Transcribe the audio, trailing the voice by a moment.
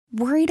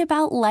Worried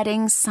about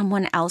letting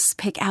someone else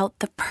pick out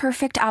the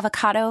perfect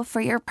avocado for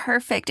your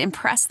perfect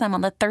impress them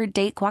on the third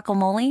date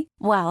guacamole?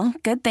 Well,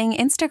 good thing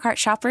Instacart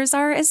shoppers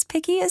are as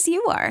picky as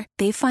you are.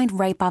 They find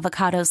ripe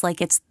avocados like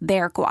it's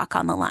their guac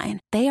on the line.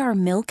 They are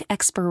milk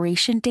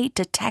expiration date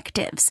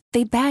detectives.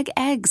 They bag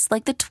eggs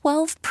like the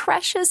 12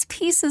 precious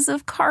pieces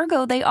of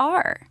cargo they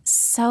are.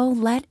 So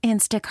let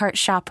Instacart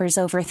shoppers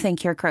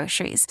overthink your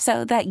groceries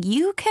so that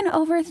you can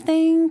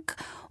overthink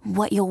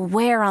what you'll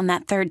wear on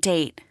that third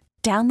date.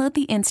 Download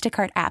the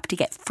Instacart app to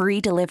get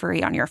free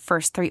delivery on your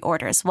first 3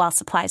 orders while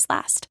supplies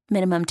last.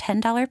 Minimum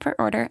 $10 per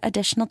order.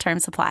 Additional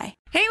terms apply.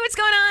 Hey, what's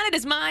going on? It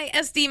is my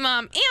SD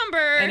mom,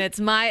 Amber. And it's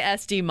my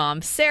SD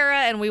mom, Sarah,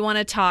 and we want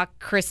to talk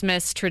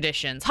Christmas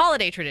traditions,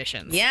 holiday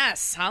traditions.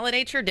 Yes,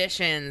 holiday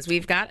traditions.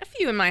 We've got a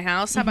few in my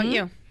house. How about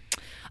you?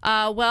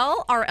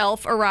 Well, our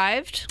elf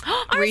arrived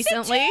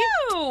recently.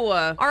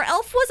 Our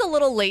elf was a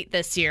little late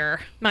this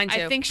year. Mine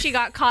too. I think she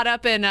got caught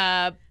up in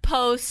a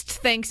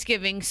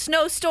post-Thanksgiving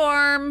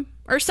snowstorm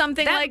or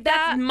something like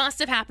that. That must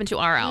have happened to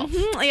our elf.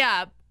 Mm-hmm,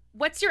 yeah.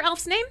 What's your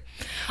elf's name?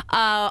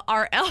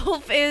 Our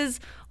elf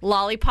is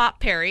Lollipop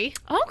Perry.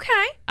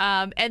 Okay.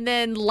 And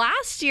then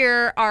last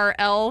year, our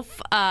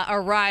elf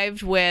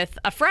arrived with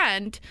a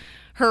friend.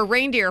 Her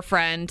reindeer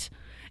friend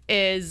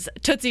is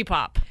Tootsie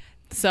Pop.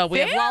 So we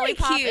have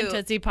Lollipop and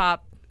Tootsie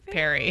Pop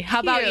Perry.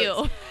 How about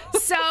you?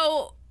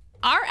 So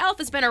our elf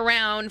has been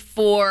around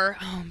for,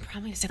 I'm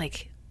probably going to say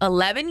like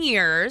 11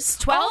 years.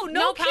 12? Oh,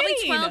 no probably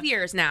kidding. 12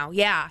 years now.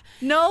 Yeah.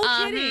 No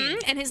kidding.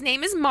 And his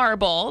name is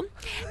Marble.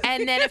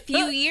 And then a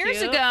few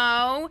years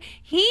ago,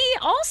 he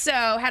also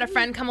had a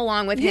friend come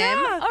along with him,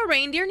 a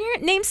reindeer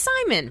named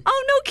Simon.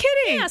 Oh, no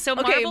kidding. Yeah, so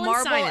Marble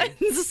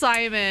and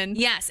Simon.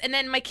 Yes, and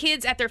then my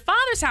kids at their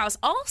father's house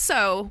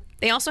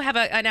they also have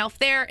an elf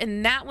there,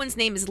 and that one's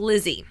name is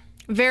Lizzie.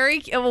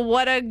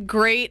 What a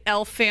great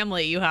elf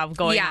family you have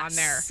going on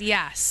there.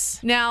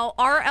 Yes. Now,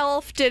 our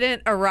elf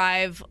didn't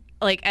arrive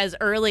like as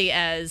early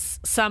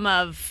as some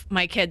of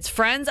my kids'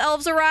 friends'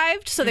 elves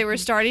arrived, so they were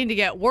starting to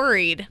get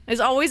worried.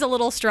 It's always a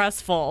little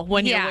stressful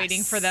when you're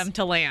waiting for them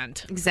to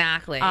land.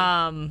 Exactly.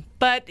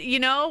 But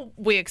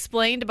we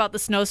explained about the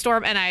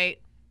snowstorm, and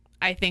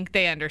I think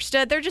they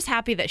understood. They're just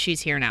happy that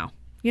she's here now.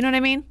 You know what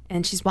I mean?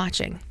 And she's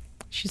watching.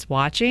 She's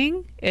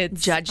watching.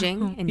 It's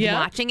judging and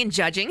watching and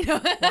judging.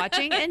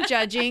 Watching and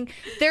judging.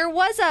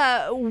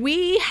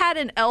 We had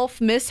an elf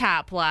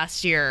mishap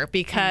last year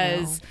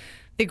because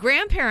the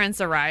grandparents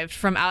arrived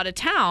from out of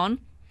town,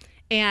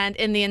 and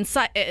in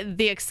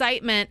the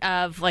excitement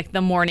of like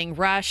the morning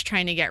rush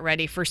trying to get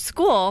ready for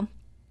school,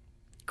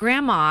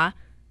 Grandma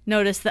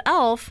noticed the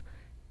elf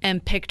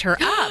and picked her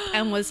up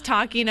and was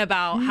talking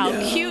about how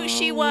cute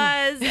she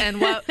was and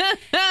what.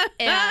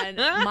 And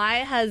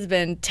my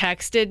husband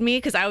texted me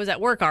because I was at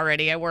work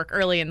already. I work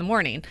early in the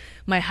morning.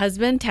 My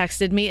husband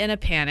texted me in a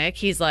panic.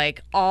 He's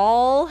like,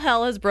 all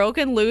hell has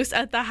broken loose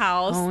at the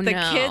house.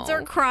 The kids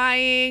are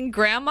crying.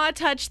 Grandma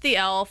touched the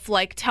elf.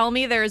 Like, tell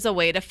me there's a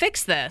way to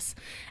fix this.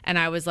 And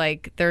I was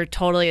like, there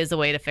totally is a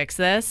way to fix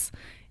this.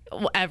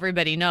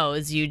 Everybody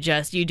knows you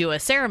do a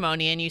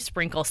ceremony and you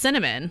sprinkle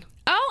cinnamon.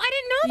 Oh, I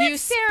didn't know that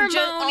ceremony.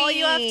 All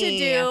you have to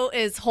do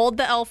is hold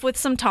the elf with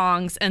some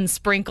tongs and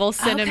sprinkle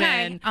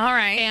cinnamon. Okay. All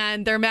right.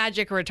 And their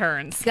magic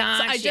returns.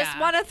 Gotcha. So I just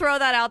want to throw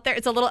that out there.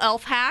 It's a little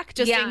elf hack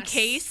just in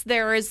case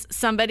there is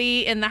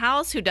somebody in the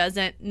house who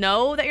doesn't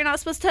know that you're not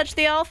supposed to touch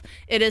the elf.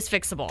 It is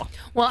fixable.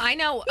 Well, I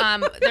know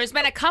there's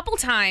been a couple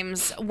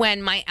times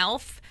when my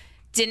elf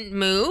didn't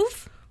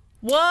move.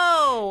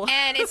 Whoa.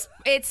 And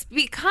it's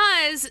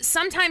because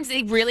sometimes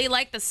they really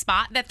like the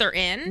spot that they're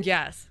in.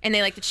 Yes. And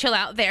they like to chill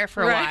out there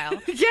for a while.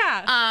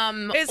 Yeah.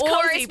 It's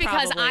cozy, it's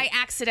because probably. I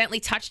accidentally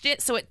touched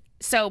it,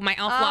 so my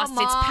elf lost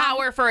its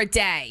power for a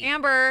day.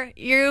 Amber,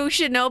 you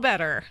should know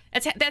better.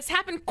 That's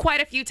happened quite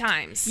a few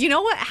times. You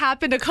know what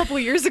happened a couple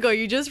years ago?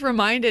 You just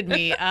reminded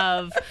me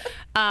of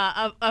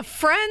a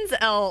friend's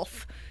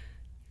elf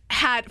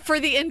for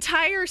the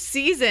entire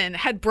season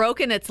had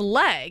broken its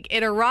leg.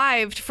 It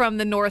arrived from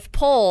the North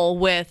Pole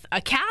with a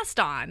cast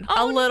on,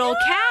 a little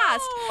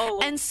cast.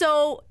 And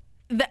so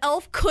the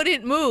elf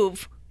couldn't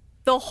move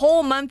the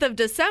whole month of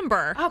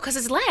December. Oh, because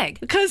his leg.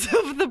 Because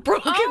of the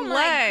broken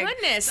leg. Oh, my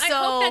goodness. I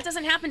hope that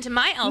doesn't happen to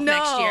my elf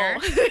next year.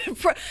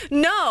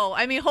 No.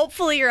 I mean,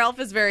 hopefully your elf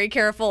is very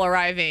careful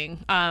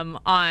arriving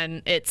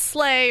on its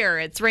sleigh or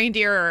its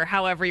reindeer or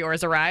however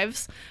yours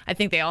arrives. I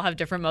think they all have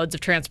different modes of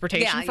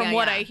transportation from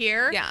what I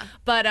hear. Yeah.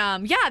 But,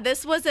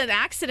 this was an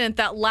accident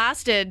that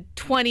lasted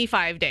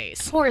 25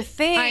 days. Poor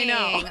thing. I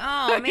know.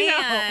 Oh,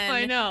 man.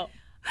 I know.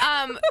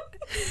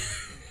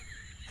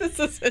 This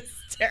is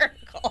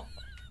hysterical.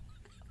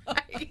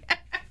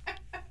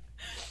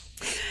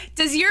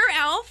 Does your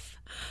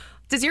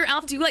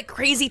elf do like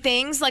crazy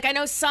things? Like I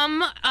know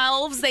some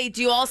elves, they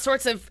do all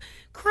sorts of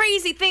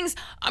crazy things.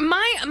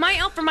 My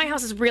elf from my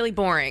house is really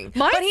boring.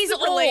 But he's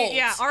old.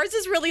 Yeah, ours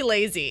is really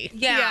lazy.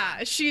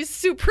 Yeah. She's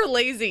super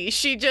lazy.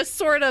 She just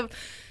sort of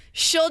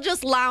she'll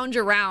just lounge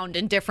around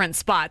in different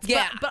spots.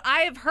 Yeah. But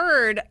I have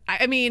heard,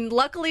 I mean,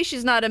 luckily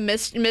she's not a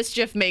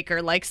mischief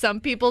maker like some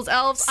people's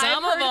elves.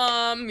 Some of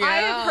them, yeah. I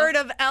have heard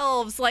of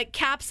elves like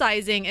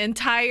capsizing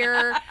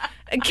entire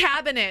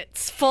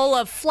cabinets full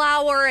of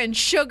flour and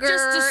sugar.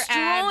 Just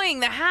destroying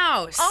the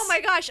house. Oh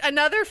my gosh,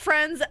 another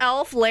friend's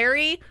elf,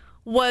 Larry,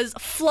 was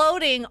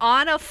floating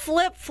on a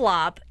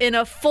flip-flop in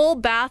a full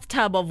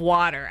bathtub of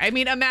water. I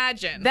mean,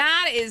 imagine.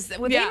 That is, they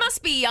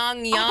must be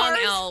young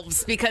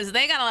elves because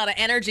they got a lot of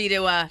energy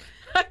to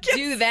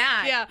do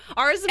that. Yeah,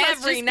 ours must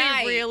every just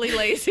night. be really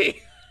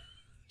lazy.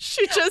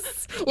 She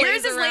just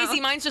yours is around. lazy.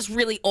 Mine's just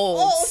really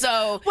old.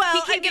 So Well,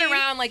 he can't get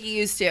around like he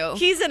used to.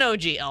 He's an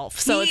OG elf,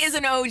 so he is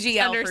an OG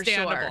elf for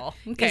sure. understandable.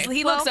 Okay.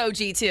 He looks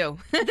OG too.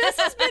 This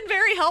has been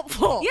very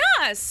helpful.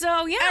 Yeah.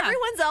 So yeah,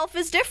 Everyone's elf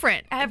is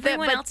different.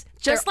 Everyone But else,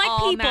 just they're like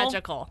all people.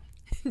 magical.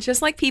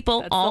 just like people,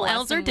 That's all the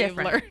elves are lesson we've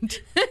different. learned.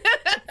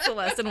 That's the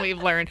lesson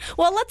we've learned.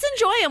 Well, let's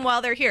enjoy them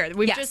while they're here.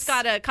 We've Yes. just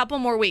got a couple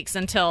more weeks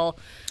until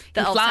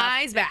the He elves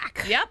flies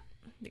back. Yep.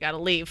 You got to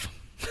leave.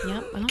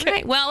 Yep. All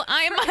right. Well,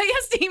 I am my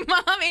SD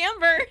mom,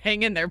 Amber.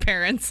 Hang in there,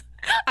 parents.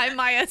 I'm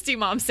my SD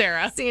mom,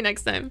 Sarah. See you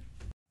next time.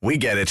 We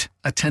get it.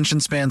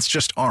 Attention spans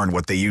just aren't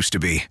what they used to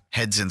be.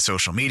 Heads in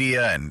social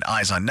media and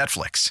eyes on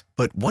Netflix.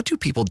 But what do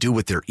people do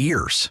with their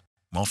ears?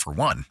 Well, for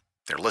one,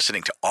 they're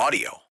listening to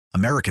audio.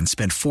 Americans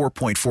spend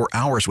 4.4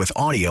 hours with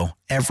audio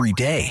every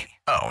day.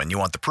 Oh, and you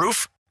want the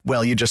proof?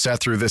 Well, you just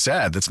sat through this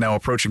ad that's now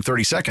approaching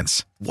 30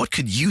 seconds. What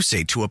could you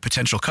say to a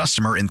potential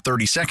customer in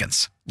 30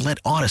 seconds? Let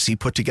Odyssey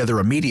put together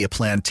a media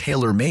plan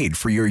tailor-made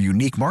for your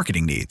unique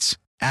marketing needs.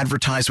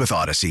 Advertise with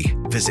Odyssey.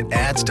 Visit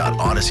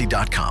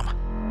ads.odyssey.com.